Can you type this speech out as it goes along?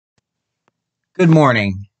Good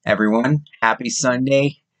morning, everyone. Happy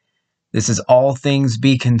Sunday. This is All Things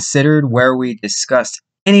Be Considered, where we discuss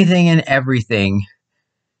anything and everything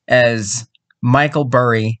as Michael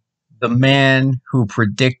Burry, the man who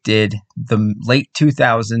predicted the late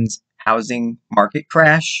 2000s housing market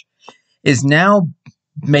crash, is now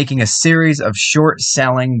making a series of short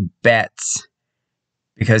selling bets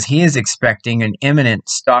because he is expecting an imminent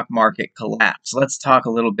stock market collapse. Let's talk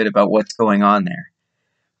a little bit about what's going on there.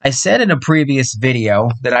 I said in a previous video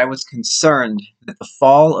that I was concerned that the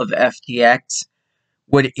fall of FTX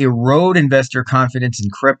would erode investor confidence in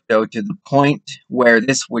crypto to the point where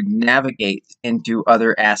this would navigate into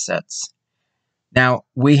other assets. Now,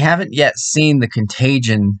 we haven't yet seen the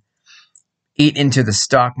contagion eat into the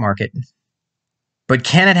stock market, but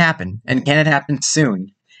can it happen? And can it happen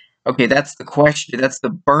soon? Okay, that's the question. That's the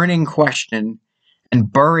burning question.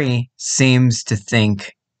 And Burry seems to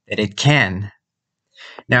think that it can.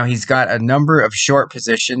 Now, he's got a number of short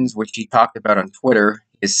positions, which he talked about on Twitter.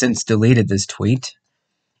 He has since deleted this tweet,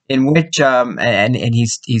 in which and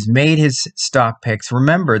he's made his stock picks.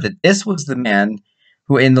 Remember that this was the man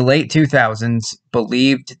who, in the late 2000s,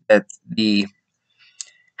 believed that the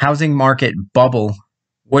housing market bubble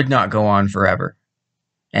would not go on forever.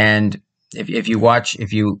 And if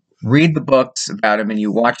you read the books about him and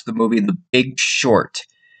you watch the movie The Big Short,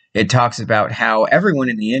 it talks about how everyone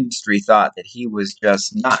in the industry thought that he was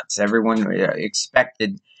just nuts. Everyone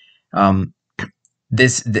expected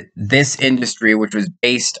this industry, which was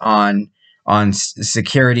based on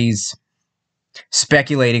securities,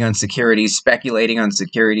 speculating on securities,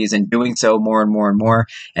 and doing so more and more and more.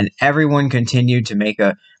 And everyone continued to make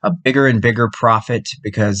a bigger and bigger profit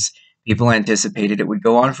because people anticipated it would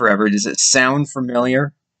go on forever. Does it sound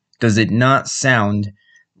familiar? Does it not sound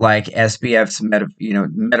like SBF's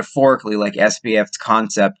metaphorically like SBF's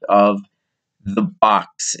concept of the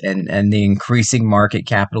box and the increasing market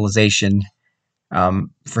capitalization,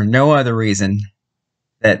 for no other reason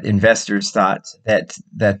that investors thought that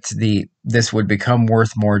this would become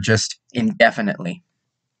worth more just indefinitely.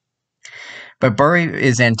 But Burry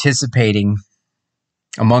is anticipating,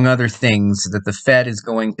 among other things, that the Fed is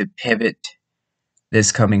going to pivot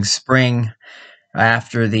this coming spring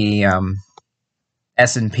after the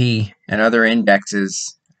S&P and other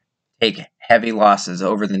indexes take heavy losses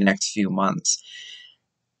over the next few months.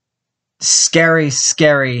 Scary,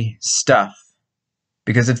 scary stuff.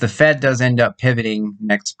 Because if the Fed does end up pivoting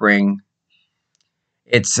next spring,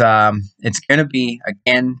 it's going to be,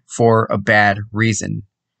 again, for a bad reason.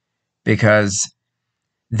 Because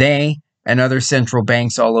they and other central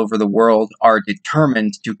banks all over the world are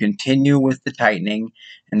determined to continue with the tightening,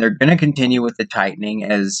 and they're going to continue with the tightening,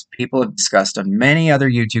 as people have discussed on many other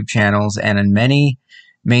YouTube channels and in many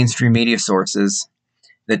mainstream media sources.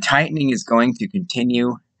 The tightening is going to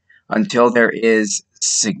continue until there is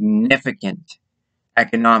significant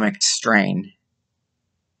economic strain.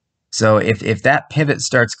 So if that pivot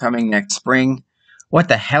starts coming next spring, what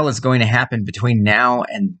the hell is going to happen between now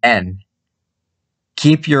and then?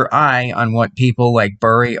 Keep your eye on what people like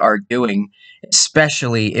Burry are doing,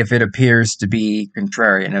 especially if it appears to be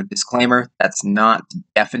contrarian. A disclaimer, that's not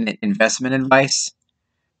definite investment advice,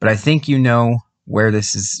 but I think you know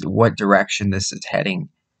what direction this is heading.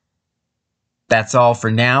 That's all for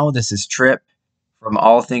now. This is Trip from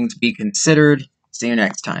All Things Be Considered. See you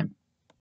next time.